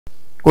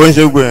kó ń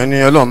ṣe gbogbo yẹn ni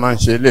Ọlọ́run máa ń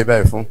ṣe ilé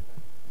báyìí fún.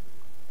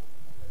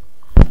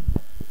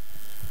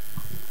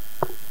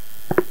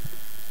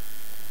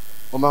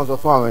 mo máa ń sọ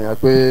fún àwọn èèyàn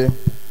pé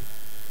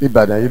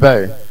Ìbàdàn yìí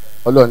báyìí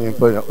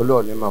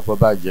Ọlọ́run ní máa fọ́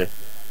bá jẹ.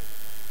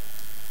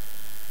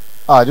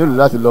 a nílò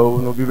láti lọ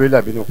inú Bíbélì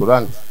àbí inú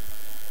Kùránì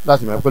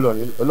láti mọ̀ pé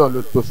Ọlọ́run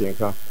ló tó ṣe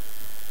nǹkan.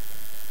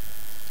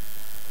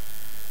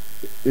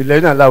 ilẹ̀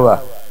náà láwà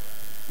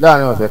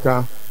láàrin ọ̀sẹ̀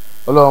kan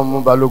Ọlọ́run mú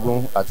Balógun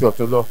àti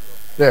Ọ̀tún lọ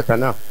lẹ́ẹ̀kan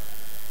náà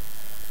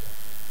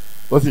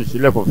ó sì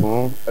ṣílẹ̀kùn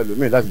fún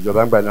ẹlòmíì láti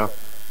jọba ńgbà náà.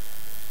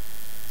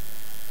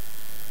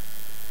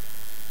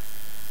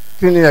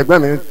 kí ni ẹgbẹ́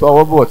mi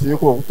tọwọ́ bọ̀ tí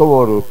kò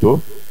tọwọ́ rò tó?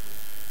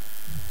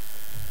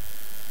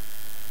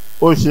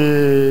 ó ṣe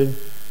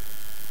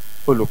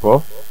olùkọ́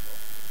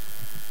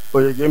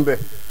oyege ń bẹ̀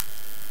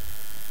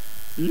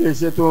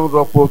iléeṣẹ́ tó ń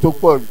rọpo tó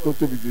pọ̀ tó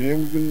tóbi jù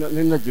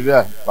ní Nàìjíríà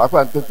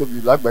pàápàá tó tóbi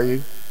lágbàáyé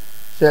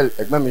Shell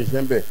ẹgbẹ́ mi ṣe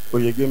ń bẹ̀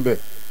oyege ń bẹ̀.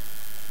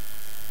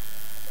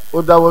 ó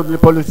dáwọ́ ní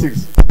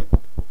politics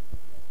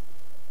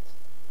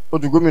ó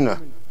di gómìnà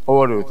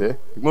ọwọ́ rẹ̀ ò tẹ́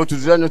ìgbọ́n tó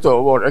di sẹ́nitọ̀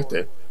ọwọ́ rẹ̀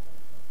tẹ́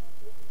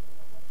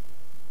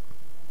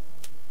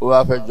ó wá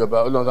fẹ́ jọba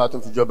Ọlọ́run tó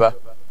tún fi jọba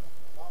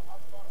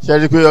ṣe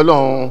rí i pé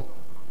Ọlọ́run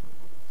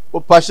ó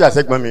pàṣẹ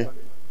àṣẹgbọ́n mi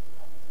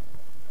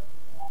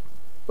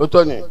ó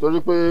tọ́ ni torí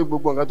pé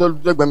gbogbo nǹkan tó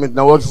dẹ́gbẹ́ mi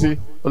náwó sí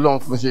Ọlọ́run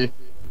fún ṣe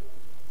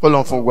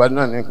kọ́lọ́run fún wa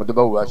náà ní nǹkan tó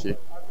bá wù wá ṣe.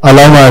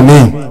 Allahumma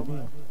àmín.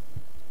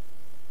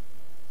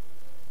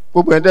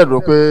 gbogbo ẹ̀ dẹ̀ rò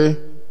pé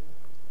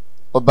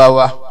ọba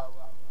wa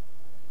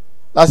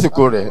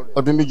lásìkò rẹ̀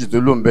ọdún méjì tó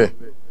ló ń bẹ̀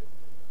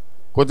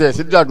kò tẹ̀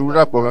sí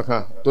dàdúrà pọ̀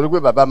kankan torí pé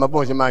bàbá máa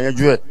bóun ṣe máa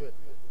yanjú ẹ̀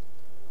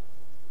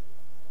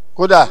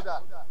kódà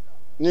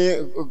ní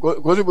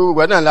kò sí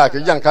gbogbo náà la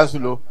àkéjà ń káńsù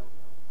lọ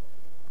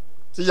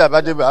tíjà bá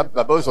dé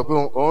bàbá ó sọ pé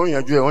òun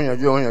yanjú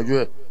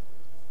ẹ̀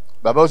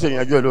bàbá ó sì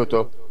yanjú ẹ̀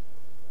lóòótọ́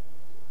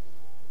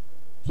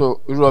so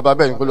irú ọba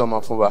bẹ́ẹ̀ ni kó lọ́ọ́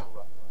máa fún wa.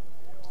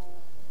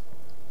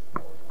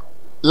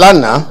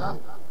 lánàá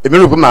èmi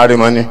rò pé màá rí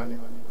mọ́ ni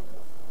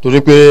torí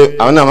pé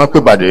àwọn náà máa pè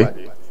pàdé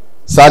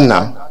sànà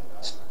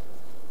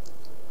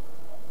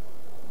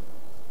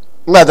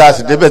nígbà tá a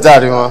sì débẹ̀ tá a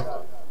rí wọn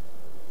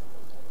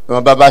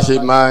wọn bá ṣe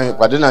máa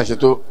ìpàdé náà ṣe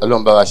tó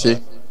Ọlọ́run bá wa ṣe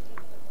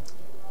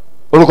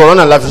orúkọ ọ̀rọ̀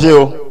náà la fi ṣe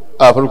o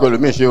àforúkọ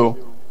ẹlòmíì ṣe o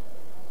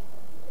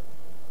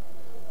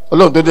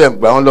Ọlọ́run tó dẹ̀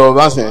gbà wọn lọ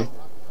bá sìn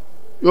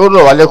yóò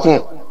rọ̀ wá lẹ́kùn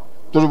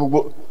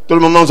torí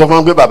mo máa ń sọ fún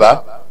wọn pé bàbá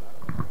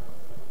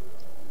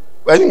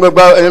ẹni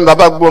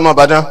bàbá gbọ́ ọmọ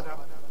Ìbàdàn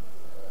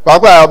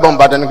pàápàá ọba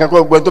Ìbàdàn nìkan kó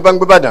gbọ́ tó bá ń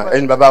gbé Ìbàdàn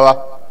ẹni bàbá wa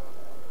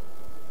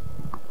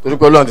torí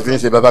pé Ọlọ́run ti fi ń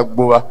ṣe bàbá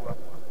gbó wa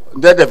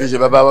dẹ́ẹ̀dẹ̀ fi ṣe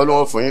bàbá wa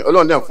Ọlọ́run fún yín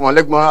Ọlọ́run dẹ̀ fún wọn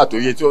lẹ́gbọ́n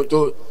àtòyè tí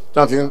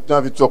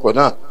wọ́n fi tu ọkọ̀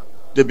náà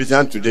débi tí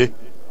wọ́n tù dé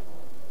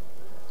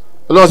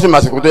Ọlọ́run sì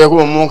màsìkò tó yẹ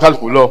kó mú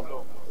kálukú lọ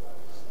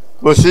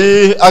kò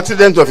sí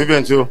accident of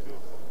event o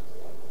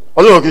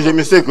Ọlọ́run kì í ṣe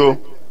mistake o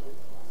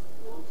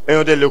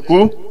èèyàn dẹ̀ lè kú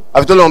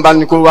àfi tó lọ́run bá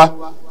ní kó wá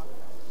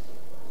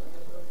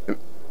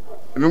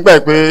èmi gbà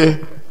pé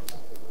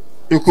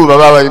ikú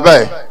bàbá wa yìí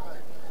báyìí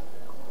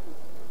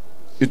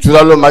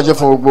ìtura ló máa jẹ́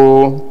fún gbogbo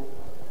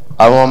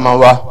àwọn ọmọ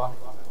wa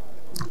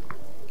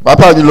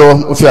pàápàá jùlọ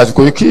mo fi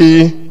àsìkò yìí kí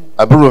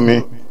àbúrò mi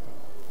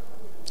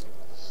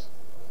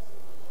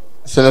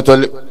sẹ́nẹ́tọ̀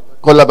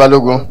Kọ́lá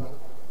Balógun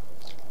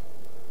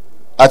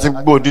àti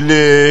gbogbo ìdílé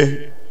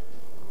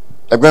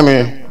ẹgbẹ́ mi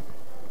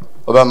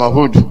ọba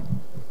Mahood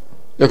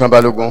lẹ́kàn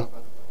Balógun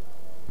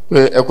pé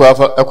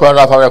ẹkú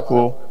ara afárá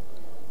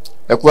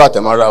ẹkú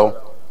àtẹ̀mọ́ra o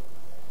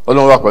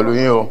Ọlọ́run wà pẹ̀lú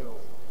yín o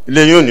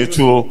ilé yín ò ní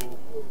tú o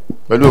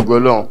pẹ̀lú ògo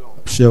Ọlọ́run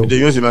ilé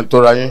yín ò sì máa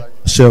tọ́ra yín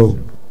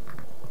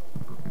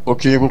mo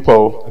kí yín púpọ̀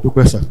o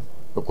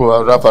ẹkú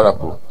ara afárá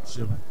kù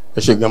ẹ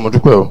ṣe gan mo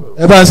dúpẹ́ o.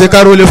 ẹ bá ń ṣe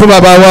kárólé fún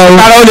bàbá wa o.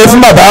 kárólé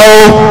fún bàbá o.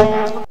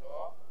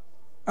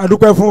 a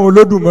dúpẹ́ fún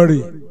Olódùmarè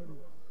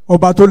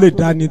ọba tó lè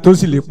dání tó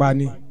sì lè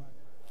pani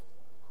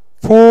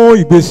fún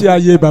ìgbésí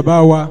ayé bàbá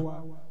wa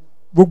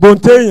gbogbo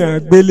téèyàn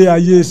gbélé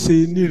ayé ṣe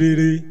ní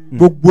rere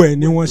gbogbo ẹ̀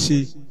ni wọ́n ṣe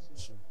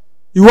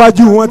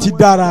iwájú wọn ti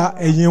dára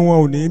ẹ̀yìn wọn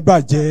ò ní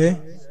bàjẹ́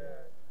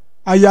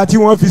aya tí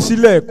wọ́n fi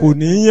sílẹ̀ kò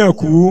ní yàn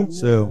kú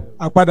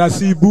àpadà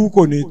sí ibú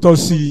kò ní tọ́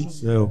sí i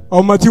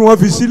ọmọ tí wọ́n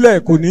fi sílẹ̀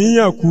kò ní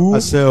yàn kú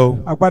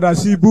àpadà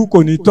sí ibú kò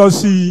ní tọ́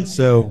sí i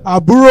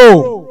àbúrò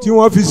tí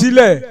wọ́n fi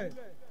sílẹ̀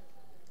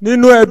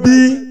nínú ẹbí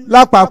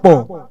lápapọ̀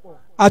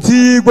àti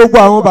gbogbo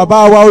àwọn bàbá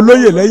wa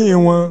olóyè lẹ́yìn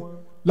wọn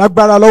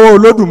lágbára lọ́wọ́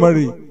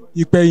Olódùmarè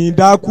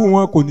ìpẹ̀yìndàkú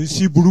wọn kò ní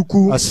sí burúkú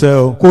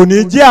kò ní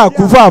jẹ́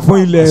àkúfà fún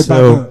ilẹ̀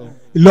Ìbàdàn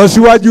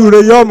ìlọsíwájú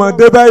rẹ̀ yóò máa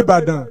dé bá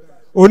Ìbàdàn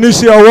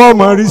oníṣẹ́ ọwọ́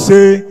máa rí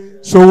ṣe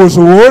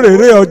ṣòwòṣòwò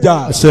rèrè ọjà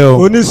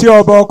oníṣẹ́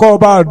ọba ọkọ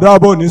ọba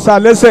àdàbọ̀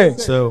nísàlẹ́sẹ̀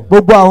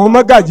gbogbo àwọn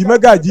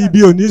mọ́gàjí ibi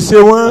ò ní ṣe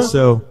wọ́n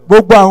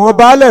gbogbo àwọn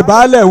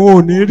baálẹ̀ wọn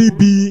ò ní rí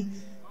bi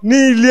ní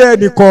ilé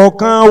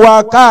ẹnìkọ̀ọ̀kan wa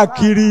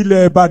káàkiri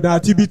ilẹ̀ Ìbàdàn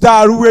àti ibi tá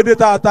a rúwédé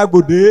tá a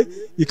tagbòdé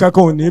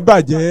ìkankan ò ní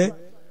bàjẹ́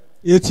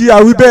etí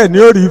awí bẹ́ẹ̀ ni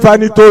ó rí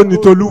fanitó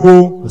nítolúwo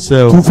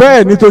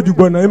tùfẹ́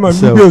nítojúgbọ̀nà ìmọ̀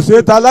mi bí òṣè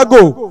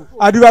talágò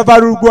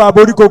adíwáfárúgbó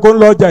aboríkoko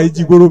ńlọjà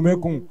ìjìgboro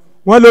mẹ́kùn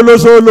wọ́n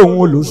lólóṣó lòun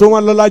olóṣó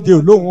wọ́n lọ́lájẹ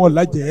lòun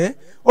ọ̀lájẹ́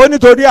ó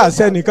nítorí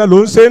àṣẹ nìkan ló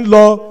ń ṣe ń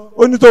lọ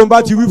ó ní tóun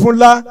bá ti wí fún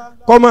ńlá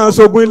kọ́ máa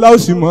ṣogún ńlá ó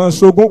sì máa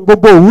ṣogún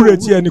gbogbo òwúrẹ̀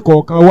tí ẹnì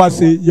kọ̀ọ̀kan wá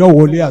ṣe yọ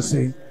wọlé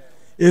àṣẹ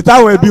ètò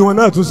àwọn ẹbí wọn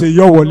náà tún ṣe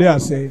yọ wọlé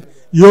àṣẹ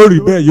yóò rí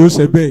bẹ́ẹ̀ yóò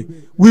ṣe bẹ́ẹ̀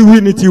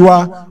wíwí ni tiwa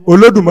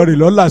Olódùmarè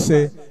ló láṣẹ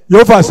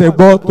yóò fàṣẹ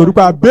gbọ́ torí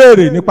pé a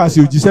béèrè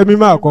nípasẹ̀ òjíṣẹ́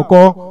mímọ́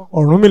àkọ́kọ́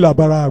Ọ̀rúnmìlà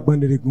bara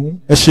àgbọnnìrègún.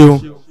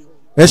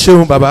 ẹ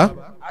ṣeun bàbá.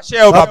 àṣẹ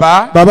o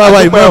bàbá. bàbá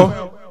wa imam.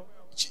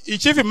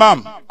 chief imam.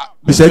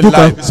 ìṣẹ́jú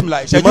kan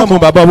imam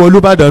bàbá wa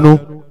Olúbàdàn nu.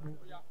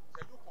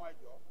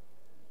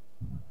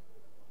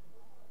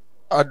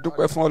 a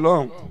dúpẹ́ fún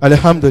Ọlọ́run.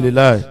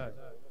 alihamdulilayi.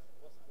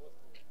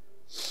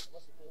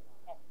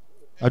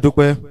 a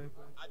dúpẹ́.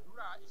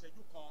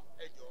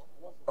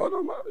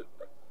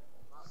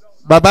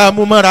 bàbá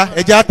amúmọ́ra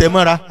ẹjẹ́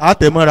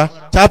àtẹ̀mọ́ra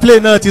chaplain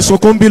náà ti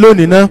sunkún bí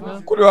lónìí náà.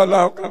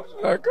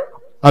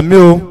 àmín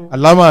o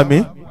aláwọ̀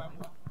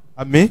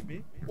àmín.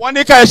 wọ́n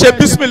ní ká ẹ ṣe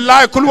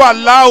bisimilayi kulu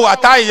alahu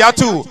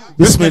atayatu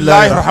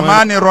bisimilayi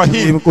rahmani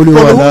rahim kulu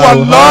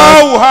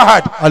alahu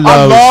ahad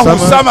alahu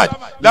samad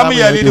lamu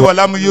yalid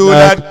walamu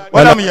yulad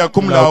walamu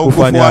yakum lahu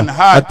kufuwan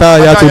ahad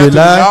atayatu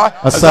lillahi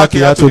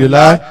asakiyatu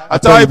lillahi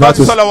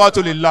atayibatu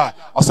salawatu lillahi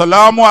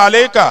assalamu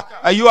alayka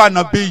ayyuha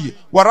nabiyyi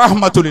wa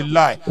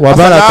rahmatulillahi wa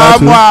barakatuh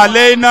assalamu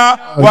alayna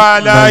wa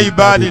ala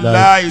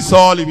ibadillahi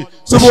salihin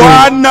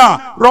subhana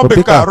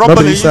rabbika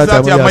rabbil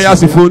izzati amma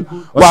yasifun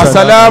wa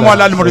salamu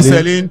ala al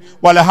mursalin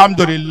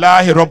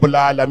walhamdulillahi rabbil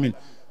alamin.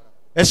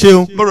 ẹ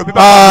ṣeun. mo rò bí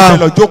bàbá mi fẹ́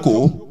lọ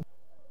jókòó.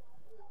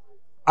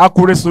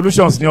 Accurate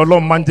solutions ni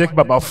Ọlọ́run máa ń jẹ́ kí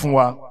bàbá fún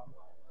wa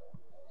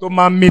tó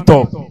máa ń meet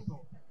up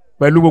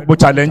pẹ̀lú gbogbo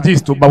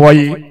challenges tó bá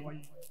wáyé.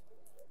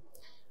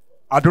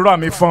 àdúrà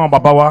mi fún àwọn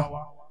bàbá wa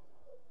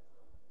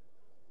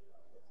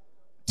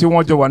tí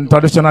wọ́n jọ wà ní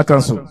traditional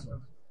council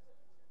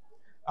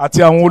àti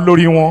àwọn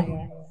olórí wọn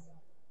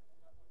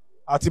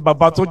àti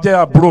bàbá tó jẹ́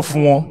àbúrò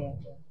fún wọn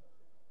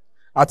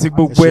àti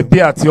gbogbo ẹbí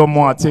àti ọmọ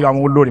àti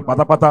àwọn olórí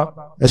pátápátá.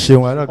 ẹ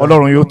ṣeun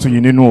Ọlọ́run yóò tù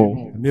yín nínú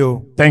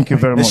o. thank you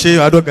very much. ẹ ṣe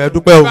àdókè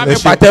dúpẹ́ o. ẹ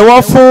ṣe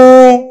pàtẹ́wọ́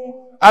fún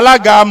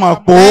alága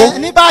mọ̀pó.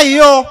 ní báyìí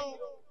o.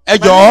 ẹ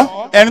jọ̀ọ́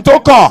ẹni tó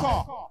kàn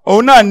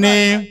òun náà ni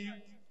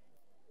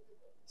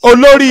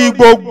olórí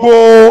gbogbo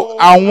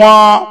àwọn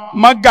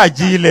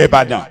mọ́gàjí ilẹ̀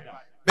Ìbàdàn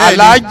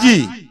Alhaji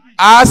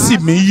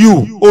Asimiyu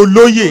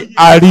olóyè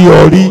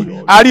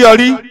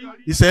Àríọrí.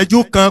 ìṣẹ́jú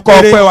kan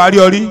kọ́ pẹ́ wa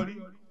Àríọrí.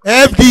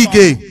 FDG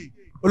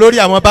olórí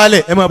àwọn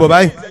baálẹ̀ ẹ máa bọ̀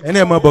báyìí ẹni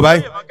ẹ máa bọ̀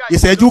báyìí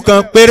ìṣẹ́jú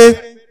kan péré.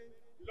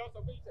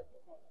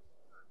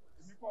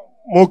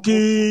 mo kí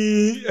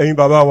ẹ̀yin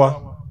bàbá wa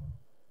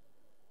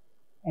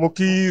mo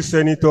kí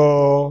sẹ́nitọ́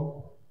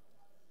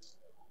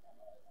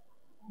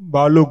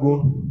Balógun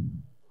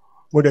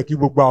mo dẹ̀ kí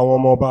gbogbo àwọn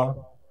ọmọ ọba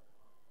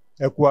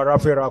ẹ kú ara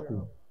fẹ́ra kù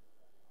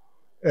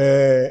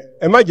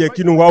ẹ má jẹ́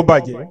kínú wa ó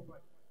bàjẹ́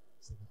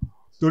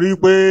torí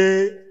pé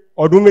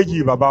ọdún méjì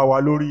bàbá wa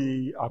lórí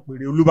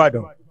àpèrè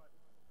Olúbàdàn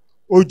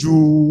ó ju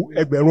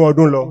ẹgbẹ̀rún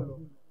ọdún lọ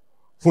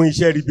fún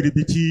iṣẹ́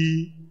ribiribi tí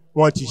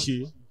wọ́n ti ṣe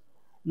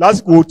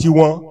lásìkò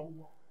tiwọn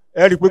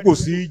ẹ rí i pé kò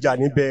sí ìjà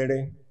ní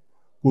bẹ̀rẹ̀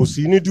kò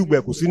sí ní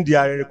dùgbẹ̀ kò sí ní di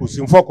arẹrẹ kò sí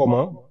ní fọkọ̀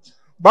mọ́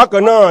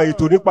bákan náà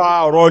ètò nípa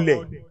ọ̀rọ̀ ọlẹ̀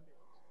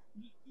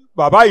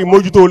bàbá yìí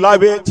mójútó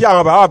lábẹ́ tí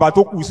àwọn bàbá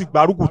tó kù sí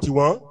gbárùkù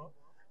tiwọn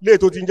lè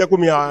tó ti ń jẹ́ kó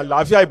mi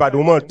àlàáfíà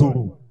Ìbàdàn mọ́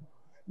tòrò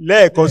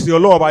lẹ́ẹ̀kan sí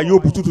ọlọ́ọ̀bá yóò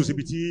bu tútù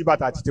síbi tí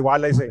bàtà ti ti wá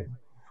lẹ́sẹ̀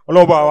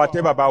ọlọ́ọ̀bá wa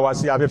tẹ́ bàbá wa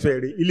sí afẹ́fẹ́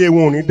rẹ̀ ilé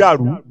wọn ò ní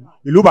dàrú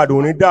ìlú Ìbàdàn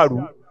ò ní dàrú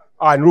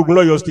àìrógun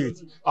lọ́yọ̀ state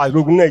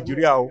àìrógun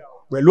Nàìjíríà o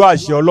pẹ̀lú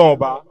àṣẹ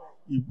ọlọ́ọ̀bá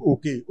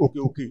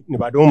òkè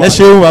nìbàdàn mọ́. ẹ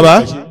ṣeun bàbá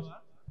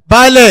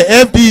baálẹ̀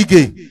FDG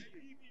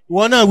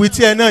wọn náà wí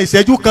tí ẹ náà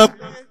ìṣẹ́jú kan.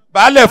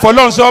 baálẹ̀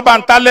fọlọ́nsọ́ bá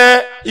ń tálẹ̀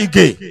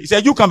Ìgè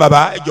ìṣẹ́jú kan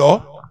bàbá ẹ jọ̀ọ́.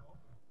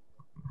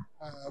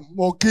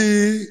 mo kí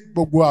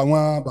gbogbo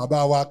àwọn bàbá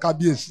wa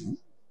kábíyèsí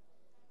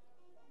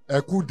ẹ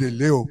kú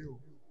délé o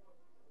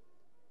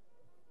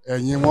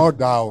ẹ̀yin wọn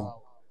dá o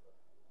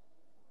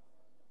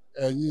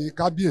ẹ̀yin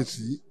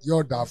kábíyèsí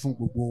yóò dá fún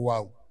gbogbo wa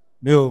o.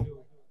 mi o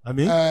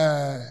àmín.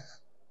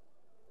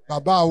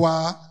 bàbá wa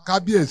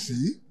kábíyèsí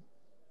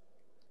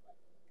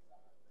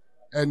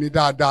ẹni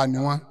dáadáa ni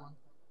wọ́n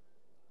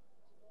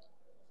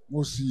mo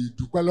sì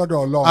dúpẹ́ lọ́dọ̀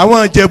Ọlọ́run. àwọn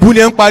Ìjẹ̀bú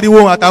ni ń pariwo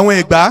àtàwọn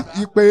Ẹ̀gbá.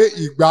 ipe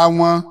ìgbà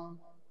wọn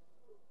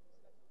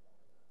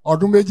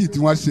ọdún méjì tí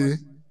wọ́n ṣe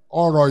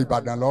ọ̀rọ̀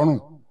Ìbàdàn lọ́rùn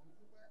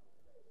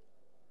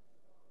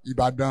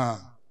Ìbàdàn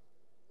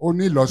ó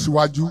ní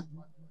ìlọsíwájú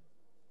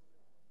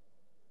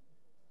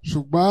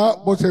ṣùgbọ́n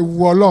bó ṣe wu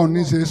Ọlọ́run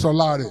ní ṣe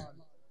sọlá rẹ̀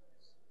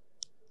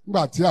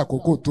nígbà tí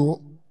àkókò tó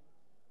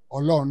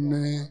Ọlọ́run ní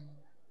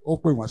ó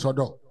pè wọ́n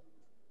sọ́dọ̀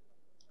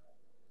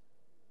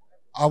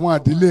àwọn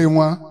ìdílé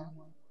wọn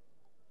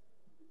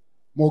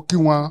mo kí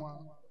wọn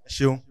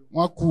ṣeun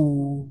wọn kú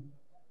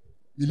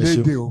ilé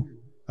èdè o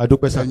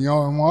àdúpẹ́ sá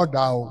ẹ̀yin wọn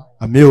dá o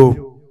àmín o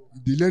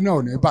ìdílé náà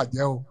ò ní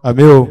bàjẹ́ o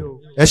àmín o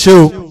ẹ ṣé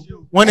o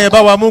wọ́n ní ẹ bá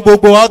wa mú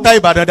gbogbo ọ̀tá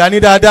Ìbàdàn dání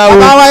dáadáa o.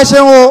 bàbá wa ẹ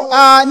ṣeun o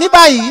ní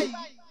báyìí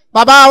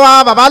bàbá wa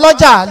bàbá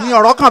lọ́jà ní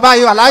ọ̀rọ̀ kan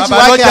báyìí Alhaji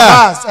Wake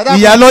Abbas.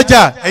 ìyá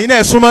lọ́jà ẹ̀yin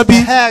náà súnmọ́ bí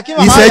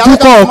ìṣẹ́jú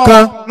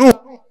kọ̀ọ̀kan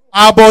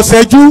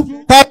àbọ̀ṣẹ́jú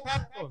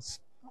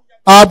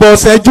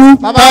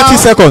 30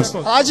 seconds.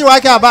 Alhaji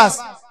Wake Abbas.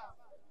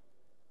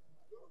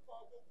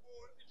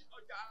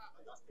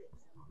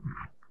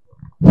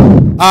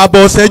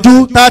 àbọ̀ṣẹ́jú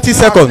 30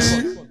 seconds.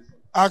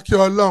 Akí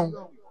Ọlọ́run,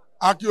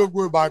 akí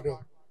ogun Ìbàdàn,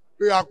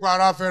 pé akọ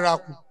ara fẹ́ra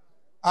kù.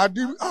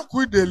 Akú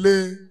ìdèlé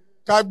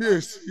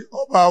kábíyèsí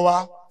ọba wa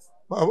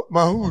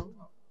Mahud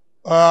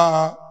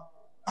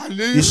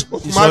Ali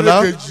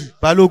Okumadekeji.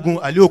 Balógun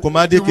Ali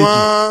Okumadekeji. Tí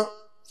wọ́n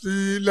fi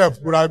ilẹ̀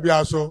fúra bí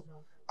aṣọ.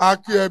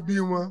 Akí ẹbí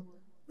wọn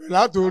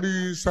látòrí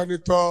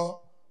sẹ́nitọ́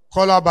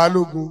Kọ́lá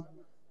Balógun.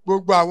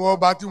 Gbogbo àwọn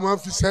ọba tí wọ́n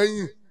fi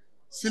sẹ́yìn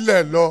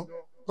sílẹ̀ lọ.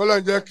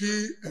 Kọ́lọ́n jẹ́ kí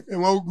ẹ̀mí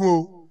wọn gún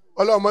o.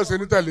 Ọlọ́run mọ̀ ṣe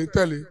ní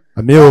tẹ̀lé.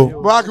 Àmín o.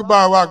 Wọ́n á kí bá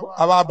àwa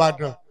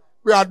Ìbàdàn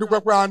pé a dúpẹ́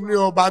pé a ní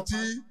ọba tí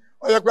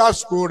ó yẹ pé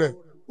àsìkò rẹ̀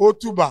ó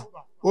túbà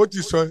ó ti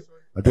sọ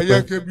ẹyẹ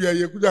kébi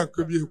ẹyẹ kújà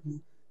kébi èkú.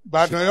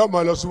 Ìbàdàn yóò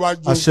mọ̀ lọ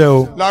síwájú. Àṣẹ o.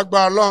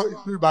 Lágbára Ọlọ́run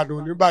ìlú Ìbàdàn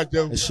ò ní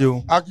bàjẹ́ o. Ẹ ṣé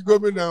o. A kí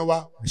gómìnà wa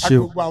a kí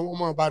gbogbo àwọn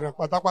ọmọ Ìbàdàn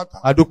pátápátá.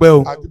 A dúpẹ́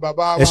o. Àti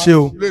bàbá wa ẹ ṣé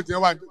o. ilé tí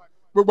wọ́n wà ní.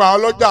 Gbogbo àwọn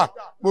ọlọ́jà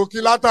mo kí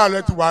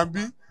látàlẹ́ ti wà ń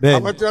bí. Bẹ́ẹ̀ni.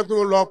 Àwọn tí wọ́n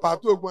tún lọ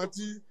pàtó ògbọ́n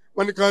tí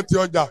wọ́n ní kàn ti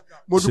ọjà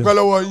mo dúpẹ́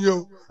lọ́wọ́ yín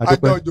o.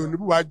 Àjọ ọjọ́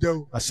oníbùwà jẹ́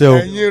o. Àṣẹ o.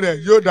 Ẹ̀yin rẹ̀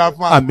yóò dáa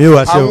fún wa. Àmín o.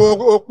 Àṣẹ o.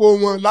 Àwọn opó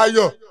wọn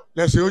láyọ̀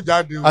lẹ́sẹ̀ ó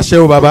jáde o. Àṣẹ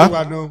o bàbá.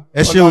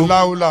 Ẹ ṣé o.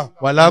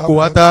 Wàlá kò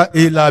wá tá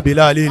ilà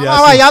àbílà àlè ilẹ̀ àṣẹ.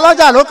 Àwọn ìyá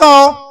lọ́jà ló kàn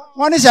ọ́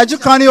wọ́n ní ìṣẹ́jú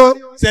kan ni o.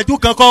 Ìṣẹ́jú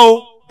kan kọ́ o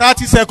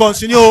 30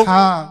 seconds ni o.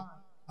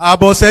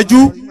 àbọ̀ṣẹ́jú.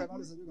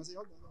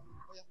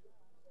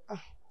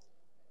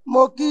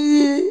 Mo kí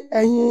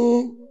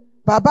ẹ̀yin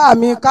bàbá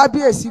mi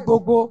kábíyèsí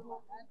gbogbo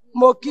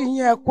mo kí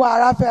yín ẹ kú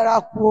ara fẹ́ra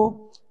kú o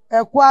ẹ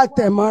kú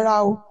àtẹ̀mọ́ra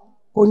o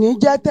kò ní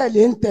jẹ́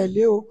tẹ̀lé ń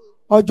tẹ̀lé o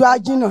ọjọ́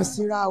ajínà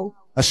síra o.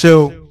 Àṣẹ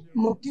o.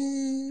 Mo kí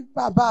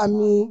bàbá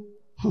mi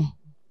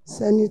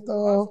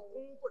sẹ́nitọ́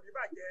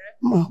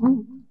Mahud.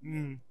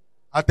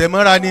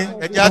 Àtẹ̀mọ́ra ni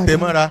ẹjẹ́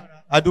àtẹ̀mọ́ra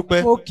adúpẹ́.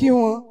 Mo kí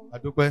wọn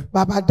adúpẹ́.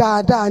 bàbá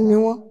dáadáa ni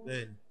wọ́n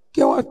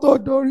kí wọ́n tó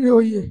dórí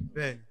oyè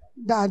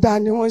dáadáa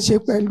ni wọ́n ṣe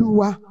pẹ̀lú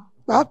wa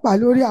pàápàá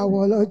lórí àwọn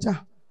ọlọ́jà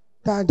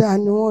dáadáa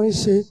ni wọ́n ń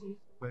ṣe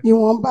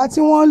ìwọ̀nba tí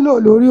wọ́n lò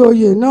lórí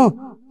oyè náà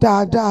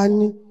dáadáa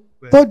ni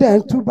tó dẹ̀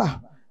ń túbà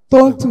tó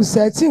ń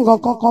tùsẹ̀ tí nǹkan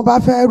kankan bá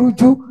fẹ́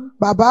rújú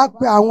bàbá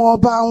pe àwọn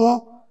ọba wọn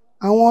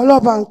àwọn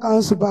ọlọ́ba nǹkan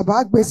sùn bàbá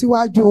gbé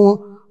síwájú wọn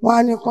wọn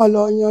á ní kàn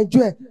lọ yanjú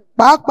ẹ̀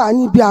pàápàá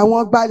níbi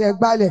àwọn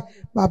gbálẹ̀gbálẹ̀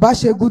bàbá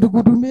ṣe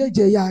gudugudu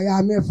méje yàyà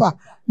mẹ́fà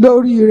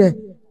lórí rẹ̀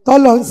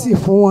tọ́lọ́ ń sì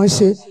fún wọn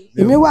ṣe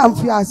èmi wà ń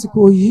fi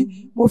àsìkò yìí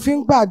mo fi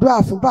ń gbàdúrà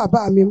fún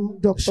bàbá mi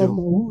Dr.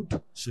 Mahud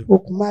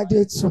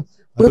Okumadetu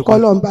pé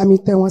kọ́lọ̀ ń bá mi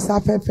tẹ wọn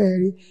sáfẹ́fẹ́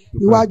rí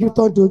iwájú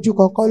tán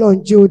dojúkọ kọ́lọ̀ ń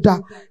jẹ́ ó dáa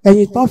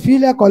ẹ̀yìn tán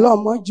fílẹ̀ kọ́lọ̀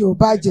mọ́ jẹ́ ó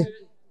bàjẹ́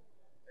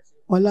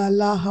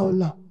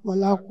ọ̀làláhàólà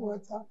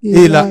ọ̀làkúọ̀tà.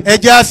 ìlà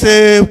ẹjẹ́ á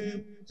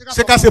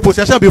ṣe ká ṣe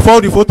possession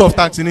before the vote of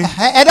thanks ni.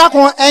 Ẹ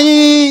dákun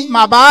ẹ̀yin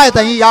bàbá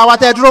ẹ̀tẹ̀yìn ìyá wa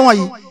tẹ́ dúró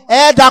wọ̀nyí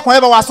ẹ dákun ẹ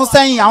bá wa sún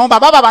sẹ́yìn àwọn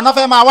bàbá náà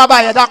fẹ́ máa wá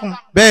báyìí ẹ dákun.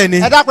 Bẹ́ẹ̀ni.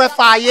 Ẹ dákun ẹ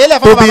fààyè lẹ̀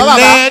fún bàbá. To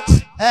be led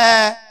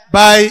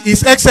by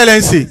His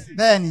Excellency.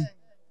 Bẹ́ẹ̀ni.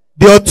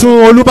 The Ọ̀tún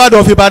Olubadan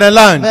of Ibadan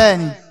land.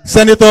 Bẹ́ẹ̀ni.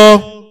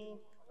 Senator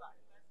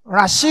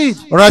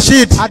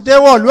Rasheed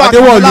Adéwọ̀lú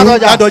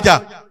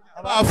Ladoja.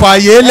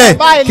 Fààyè lẹ̀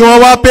kí wọ́n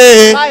wá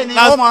pé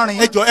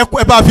ẹjọ́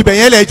ẹ bá fi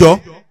bẹ̀yẹn lẹ̀ ẹjọ́.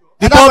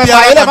 The pump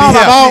bearer can be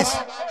here please.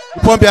 The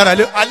pump bearer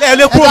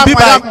alẹ́ kúrò bí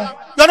báyìí.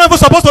 You are not even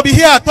supposed to be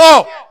here at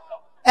all.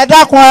 Ẹ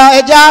dákun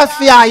ẹ já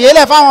fi àyè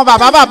lẹ̀ fáwọn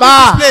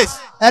bàbá.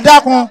 Ẹ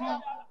dákun.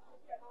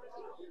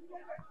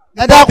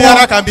 The pump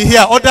bearer can be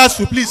here. Others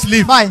should please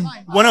leave.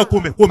 Wọ́n náà kó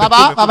mẹ́.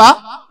 Bàbá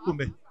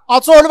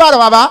Ọ̀tún Olúbàdàn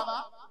bàbá.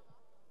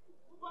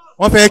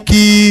 Wọ́n fẹ́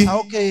kí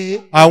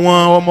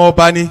àwọn ọmọ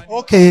ọba ni.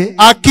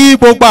 A kí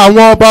gbogbo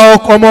àwọn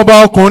ọmọ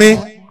ọba ọkùnrin.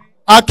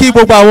 A kí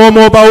gbogbo àwọn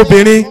ọmọ ọba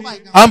obìnrin.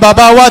 Àwọn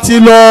bàbá wa ti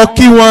lọ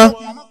kí wọn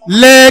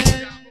led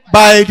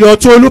by the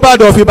Ọ̀tún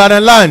Olúbàdàn of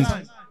Ibadan land.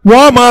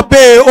 Wọ́n máa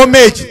pay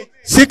homage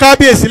sí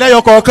kábíyèsí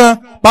lẹ́yọ kọ̀ọ̀kan.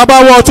 Bàbá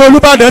wa Ọ̀tún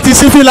Olúbàdàn ti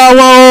sí fìlà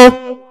wọn o.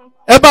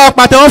 Ẹ bá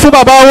pàtẹ́wọ́ fún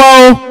bàbá wa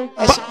o.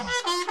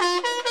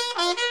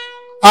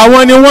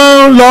 Àwọn ni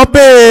wọ́n ń lọ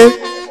pay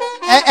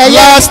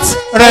last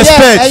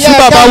respect sí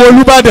bàbá wa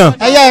Olúbàdàn.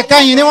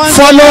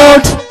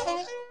 Followed.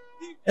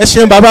 Ẹ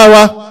ṣeun bàbá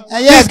wa.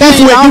 Please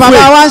give way, give way.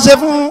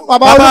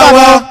 Bàbá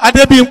wa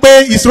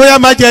Adébímpé His Royal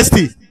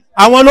Majesty.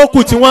 Àwọn ló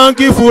kù tí wọ́n ń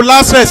give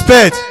last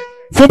respect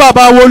fún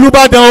bàbá wa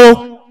Olúbàdàn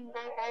o.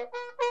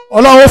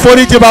 Ọlọ́run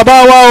foríjì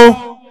bàbá wa o.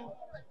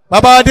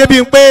 Bàbá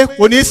Adébímpé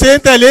kò ní ṣe ń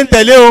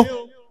tẹ̀lé o.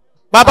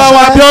 Bàbá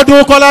wa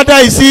Abíọ́dún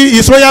Kọ́ládàísí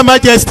His Royal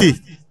Majesty.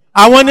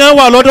 Àwọn ni wọ́n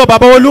wà lọ́dọ̀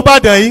bàbá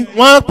Olúbàdàn yìí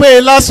wọ́n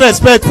pay last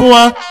respect fún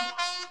wọn.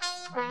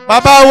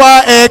 Bàbá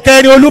wa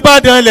ẹ̀kẹrin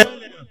Olúbàdàn ilẹ̀.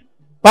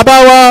 Bàbá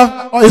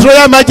wa His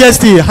Royal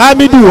Majesty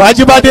Hamidu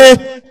Ajibade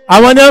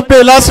àwọn ni wọ́n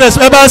pay last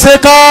respect. Ẹ bá ṣe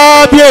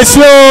kábíyèsí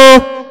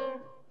o.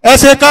 Ẹ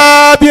ṣe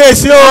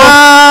kábíyèsí o.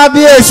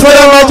 His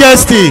Royal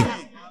Majesty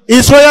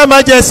His Royal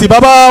Majesty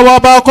bàbá wa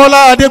ọba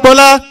Kọ́lá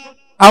Adégbọlá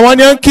àwọn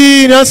ni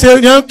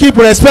wọ́n keep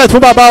respect fún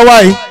bàbá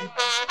wa yìí.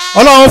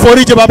 Ọlọ́run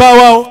foríjì bàbá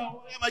wa o.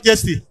 Royal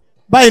Majesty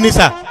báyìí ní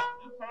sà.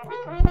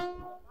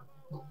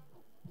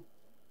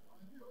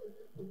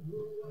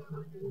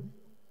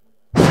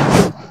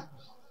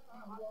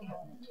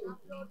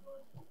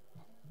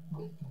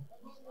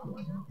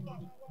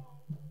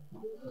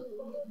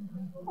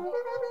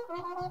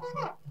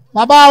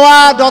 bàbá wa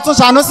Dọ̀tun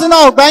Sànúsí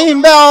náà ò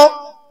gbẹ́yìn bẹ́ẹ̀ o.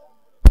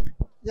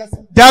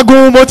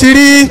 jagun mo ti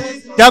rí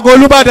jagun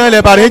Olúbàdàn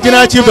ilẹ̀ Ìbàdàn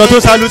regional chief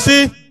Dọ̀tun Sànúsí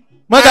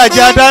mọ́gàjí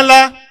adánlá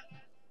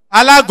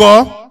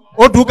alágọ̀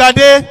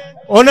odùgadé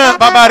òun náà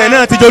bàbá rẹ̀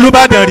náà ti jẹ́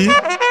Olúbàdàn rí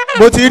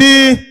mo ti rí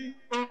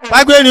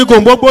lágbẹ́ni kò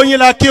gbogbo yín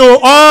la kí o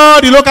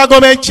all the local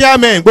government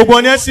chairmen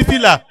gbogbo ní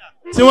sífìlà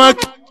tí wọ́n.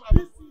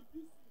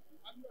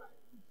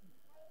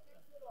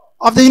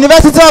 of the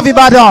University of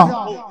Ibadan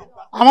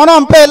àwọn náà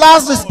ń pay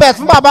last respect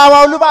fún bàbá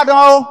wa Olúbàdàn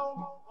o.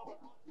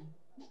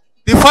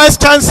 the vice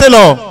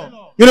chancellor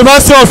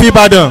University of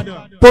Ibadan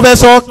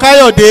Professor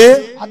Káyọ̀dé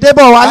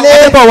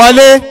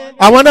Adébọ̀wálé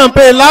àwọn náà ń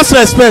pay last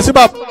respect sí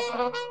bàbá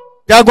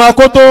jagun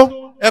Akótó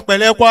ẹ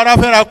pẹ̀lẹ́ ẹ̀kọ́ ara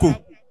fẹ́ra kù.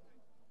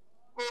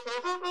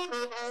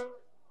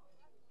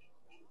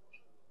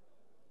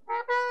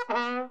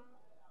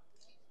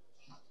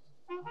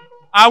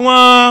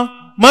 àwọn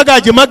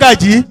mọ́gàjí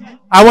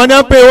àwọn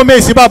náà ń pay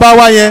homage sí bàbá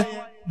wa yẹn.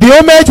 The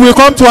homage will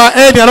come to our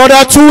end in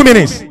another 2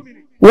 minutes.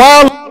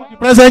 While the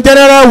President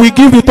General will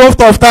give the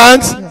toast of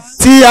thanks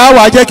tí a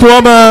wà jẹ́ kí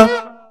wọ́n mọ̀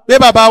pé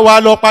bàbá wa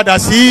lọ padà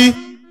sí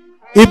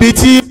ibi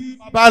tí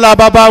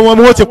bàbá wọn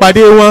wọ́n ti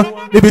pàdé wọn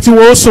níbi tí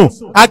wọ́n ó sùn.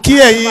 A kí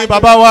ẹ̀yin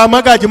bàbá wa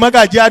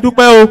mọ́gàjí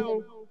adúpẹ́ o.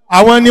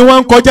 Àwọn ni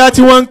wọ́n ń kọjá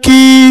tí wọ́n ń kí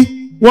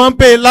wọ́n ń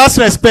pay last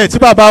respect tí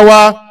bàbá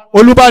wa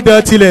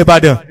Olúbàdàn tilẹ̀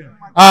Ìbàdàn.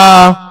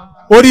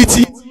 Orí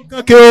ti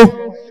kànkè o,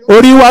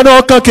 orí wa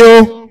náà kànkè o.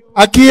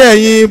 A kí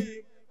ẹ̀yin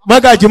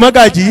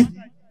mọ́gàjí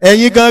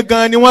ẹ̀yin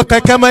gangan ni wọ́n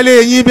kẹ́kẹ́ mọ́lé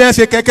yín bí wọ́n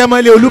ṣe kẹ́kẹ́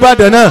mọ́lé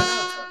Olúbàdàn náà.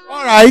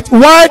 All right,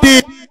 while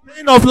the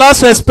train of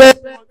last respect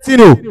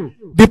continue,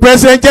 the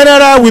President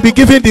General will be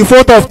giving the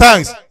vote of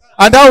thanks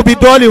and that will be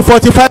done in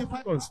 45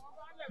 seconds.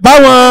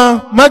 Báwọn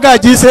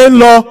mọ́gàjí ṣe ń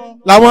lọ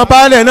làwọn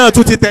baálẹ̀ náà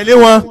tún ti tẹ̀lé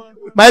wọn.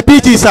 My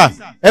PG sir,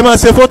 ẹ máa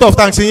ṣe vote of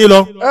thanks yín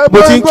lọ. Mo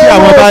ti ń kí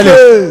àwọn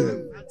baálẹ̀.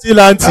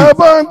 Lanti. Ẹ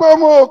bá ń gbọ́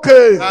mọ́ òkè.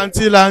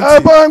 Lanti. Ẹ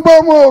bá ń gbọ́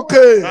mọ́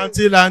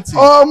òkè. Lanti.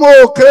 Ọmọ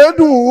òkè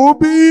dùn ún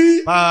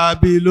bí.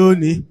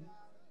 Babilóni.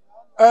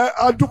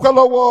 Adúpẹ́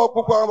lọ́wọ́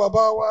gbogbo àwọn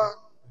bàbá wa.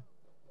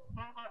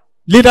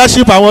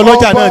 Leadership àwọn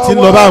ọlọ́jà náà ti ń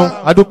lọ báwọn.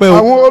 Adúpẹ́ o.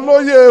 Àwọn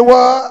olóyè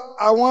wa,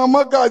 àwọn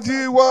mọ́gàjí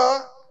wa,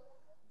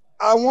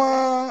 àwọn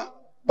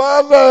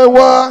baálẹ̀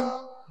wa,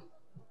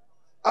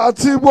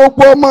 àti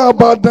gbogbo ọmọ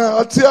Ìbàdàn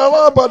àti ará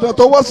Ìbàdàn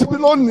tó wá síbí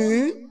lónìí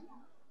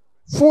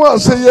fún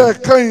àṣeyẹ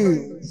kẹ́yìn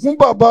fún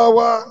bàbá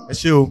wa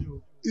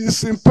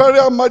His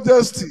Imperial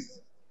Majesty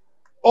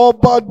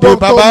Ọba Dr.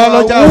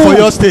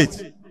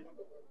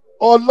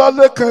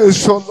 Ọlálékan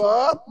Ìṣọ̀lá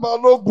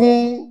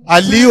Balógun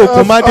Ali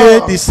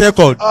Okunmade the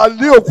second.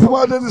 Ali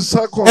Okunmade the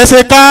second. Ẹ ṣe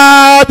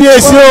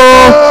kábíyèsí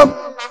o.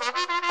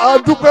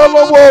 Adúpẹ́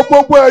lọ́wọ́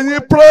gbogbo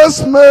ẹ̀yin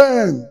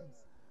pressmen.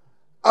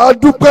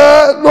 Adúpẹ́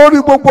lórí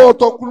gbogbo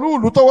ọ̀tọ̀kùlú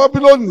ìlú tó wá bí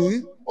lónìí.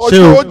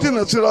 Ọjọ́ ó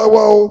jìnnà síra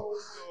wa o.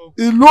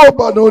 Ìlú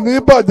Ìbàdàn ò ní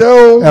bàjẹ́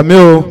o. Àmín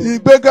o.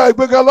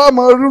 Ìgbéga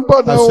láàmú ìlú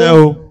Ìbàdàn o. Àṣẹ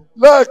o.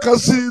 Lẹ́ẹ̀kan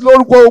sí i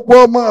lórúkọ gbogbo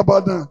ọmọ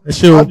Ìbàdàn. Ẹ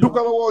ṣé o.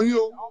 Adúpẹ́ lọ́wọ́ yín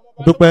o.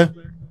 Adúpẹ́.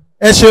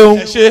 Ẹ ṣeun.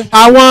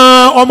 Àwọn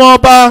ọmọ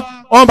ọba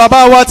ọmọ bàbá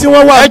wa tí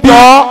wọ́n wà bí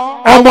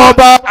ọmọ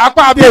ọba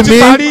Tèmi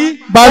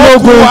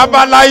Balógun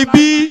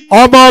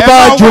ọmọ ọba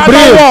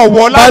Jubril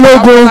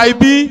Balógun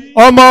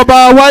ọmọ ọba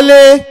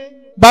Wálé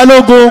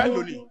Balógun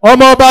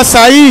ọmọ ọba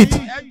Saheed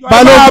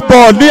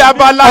Balógun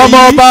ọmọ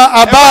ọba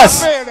Abbas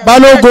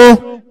Balógun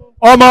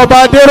ọmọ ọba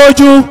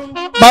Adéròjú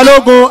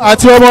Balógun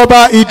àti ọmọ ọba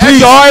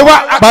Idris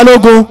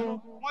Balógun.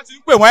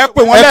 Pè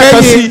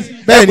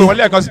wọ́n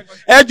lẹ́ẹ̀kan sí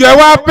ẹjọ́ ẹ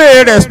wá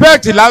pay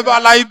respect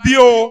lábala ibi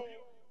o.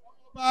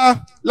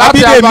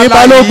 Lábídèmí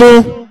Balógun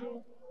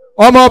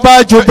ọmọ ọba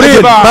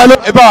Jubril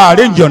Balógun ẹ bá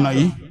arrange ọ̀nà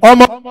yìí.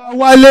 ọmọ ọba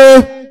Wálé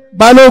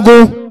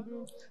Balógun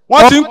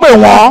wọ́n ti ń pè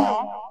wọ́n.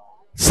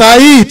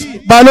 Saheed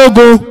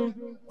Balógun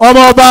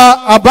ọmọ ọba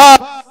Abba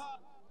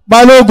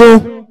Balógun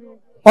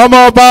ọmọ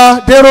ọba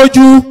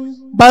Déròjú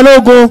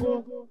Balógun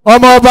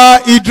ọmọ ọba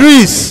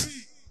Idris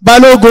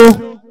Balógun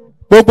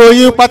gbogbo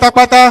yín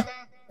pátápátá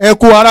ẹ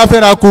kú ara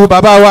fẹ́ra kú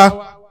bàbá wa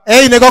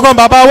ẹ̀yin ní kọ́kọ́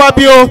bàbá wa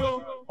bí o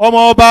ọmọ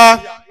ọba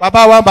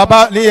bàbá wa bàbá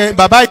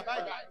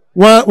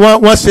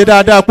wọ́n ṣe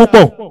dáadáa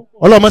púpọ̀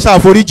ọlọ́mọ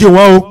ṣàforíjì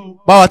wọn o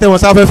báwa tẹ́ wọn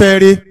sáfẹ́fẹ́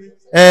rí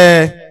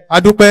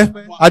adúpẹ́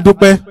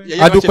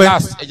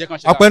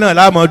ọpẹ́ náà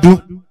láàmọ́dún.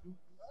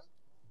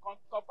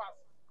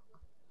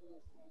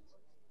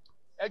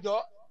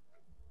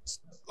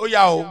 ó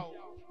yá o.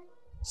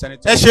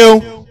 ẹ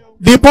ṣeun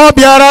the poor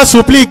bearers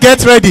will please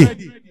get ready.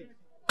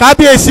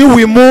 Kábíyèsí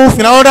will move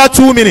in another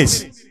 2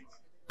 minutes.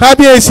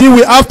 Kábíyèsí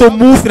will have to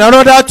move in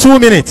another 2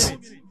 minutes.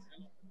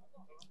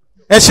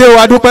 Ẹ ṣé o,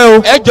 adúpẹ́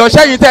o. Ẹ jọ̀ọ́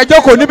sẹ́yìn tẹ́ ẹ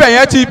jókòó níbẹ̀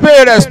yẹn ti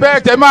pay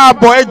respect ẹ máa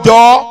bọ̀ ẹ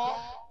jọ̀ọ́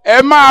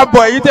ẹ máa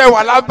bọ̀ èyí tẹ́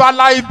wà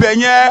lábala ibẹ̀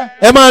yẹn.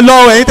 Ẹ máa lọ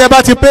ẹ̀yin tẹ́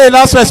bá ti pay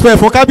last respect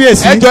fún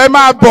kábíyèsí. Ẹ jọ̀ọ́ ẹ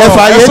máa bọ̀ ẹ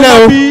fàyè lẹ̀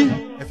o.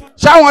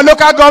 Ṣáwọn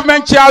local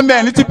government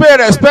chairman ti pay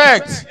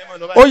respect.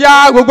 Ó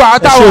yá gbogbo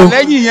àtàwọn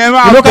lẹ́yìn yẹn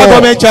máa bọ̀. Local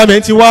government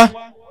chairman ti wá.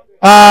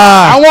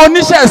 Àwọn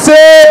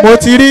oníṣẹ̀ṣe mo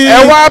ti rí ẹ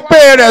wá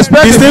pay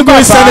respect fún bàbá.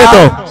 Distinguished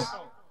senator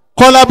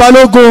Kọ́lá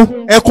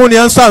Balógun ẹkún ni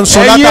ẹ ń sàn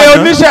sùn látàná. Ẹ̀yin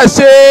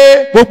oníṣẹ̀ṣe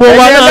gbogbo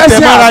wa náà tẹ̀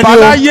mára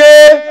ni o.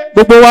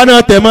 gbogbo wa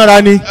náà tẹ̀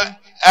mọ́ra ni.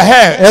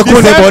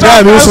 Ẹkún ni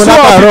bọ̀dá mi sún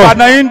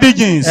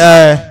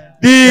látàárọ̀.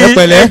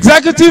 The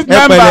executive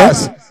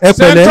members,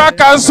 Central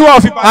Council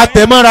of Ibadan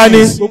Atẹ̀mọ́ra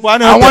ni.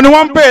 àwọn ni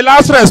wọ́n ń pay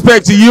last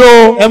respect yìí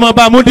o. Ẹ máa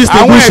bá mú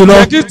distribution lọ.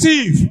 Àwọn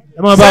executive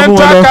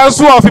Central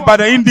Council of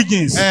Ibadan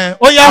Indigenes.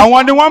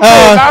 Àwọn ni wọ́n ń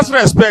pay last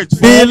respect.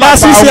 The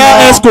last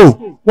CCR ESCO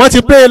wọ́n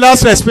ti pay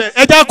last respect.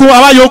 Ẹ jákun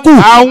àwa yòókù.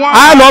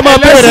 A lọ mọ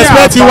pay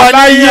respect wa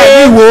ní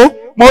iye ìwò.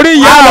 Mo rí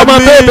ìyá mi. A lọ mọ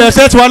pay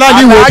respect wa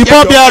láti ìwò. Ti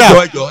pọ́ńpì ara.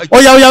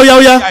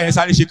 Oya.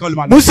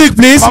 Music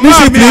please.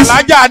 Màmá mi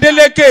Alájà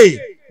Adélékè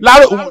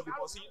lárò.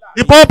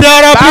 The pọ́ńpì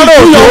ara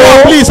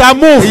please I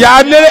move.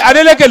 Ìyá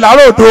Adélékè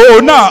láròdò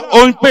òun náà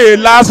ó ń pè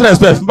last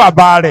respect fún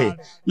bàbá rẹ̀.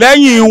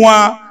 Lẹ́yìn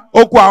wọn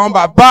ó kó àwọn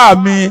bàbá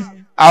mi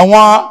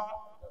àwọn.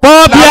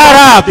 Pọ́ńpì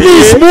ara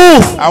please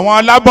move.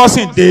 Àwọn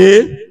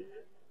Lábọ́sìndé.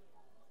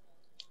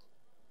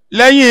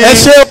 Lẹ́yìn ẹ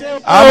ṣe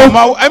àwọn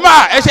ọmọ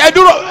ẹ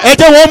dúró. Ẹ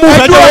jẹ́ wọ́n move.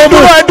 Ẹ jẹ́ wọ́n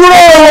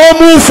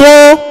move.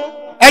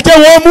 Ẹ jẹ́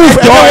wọ́n move.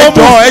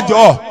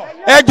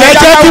 Ẹ jẹ́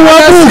kí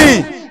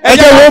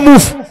wọ́n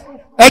move.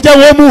 Ẹ jẹ́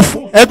wọ́n move.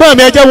 Ẹ̀gbọ́n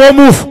mi ẹ jẹ́ wọ́n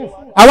move.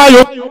 Àwa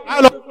yòókù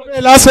á lọ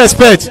pay last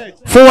respect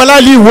fún wọn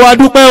láti ìwò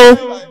adúpẹ́ o.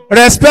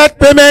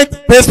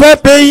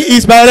 Respect paying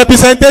is by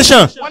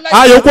representation.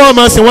 Ayòókù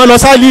ọmọ sì wọ́n lọ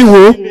sálí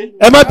ìwò.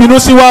 Ẹ má bínú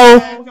sí wa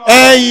o.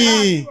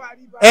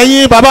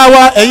 Ẹ̀yin bàbá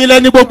wa ẹ̀yin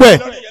lẹ́ni gbogbo ẹ̀.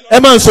 Ẹ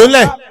máa ń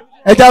sólẹ̀.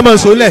 Ẹ já máa ń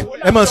sólẹ̀.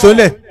 Ẹ máa ń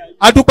sólẹ̀.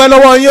 Adúpẹ́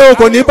lọ́wọ́ yín o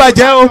kò ní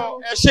bàjẹ́ o.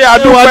 Ẹ ṣé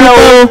adúpẹ́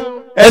o.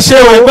 Ẹ ṣé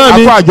o ẹ̀gbọ́n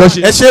mi.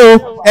 Ẹ ṣé o.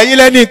 Ẹ̀yin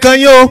lẹ́ni nǹkan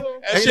yín o.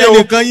 Ẹ̀yin lẹ́ni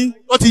nǹkan yín.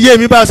 Ó ti yé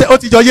mi bá ó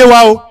ti jọ yé wa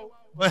o.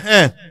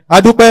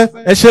 Adúpẹ́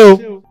ẹ ṣé o.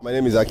 My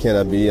name is Akian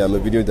Abi. I'm a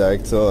video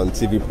director and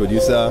TV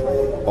producer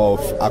of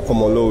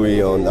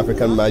Akomolowe on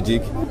African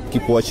Magic.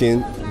 Keep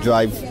watching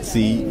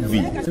Drivetv.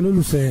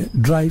 olólùfẹ́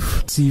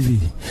Drivetv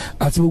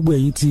àti gbogbo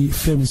ẹ̀yin tí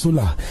Fẹ́mi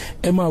Sola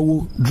ẹ máa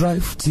wo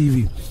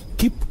Drivetv.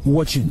 Keep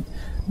watching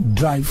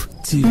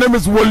Drivetv. My name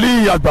is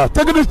Wole Agba.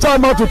 Taking this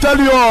time out to tell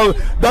you all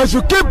that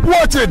you keep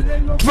watching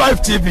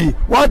Drivetv.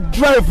 What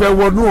drive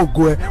ẹ̀wọ̀ ní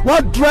ògo ẹ̀?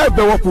 What drive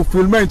ẹ̀wọ̀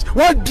fulfilment?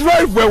 What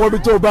drive ẹ̀wọ̀ bí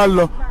tó bá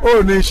lọ?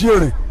 Ó ní iṣẹ́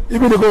rẹ̀.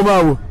 Ibi ni kò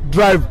máa wò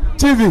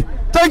Drivetv.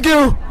 Thank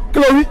you.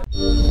 Chloe.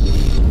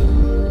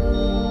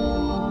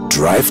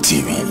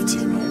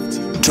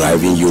 Drivetv.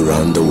 Driving you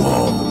around the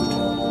world.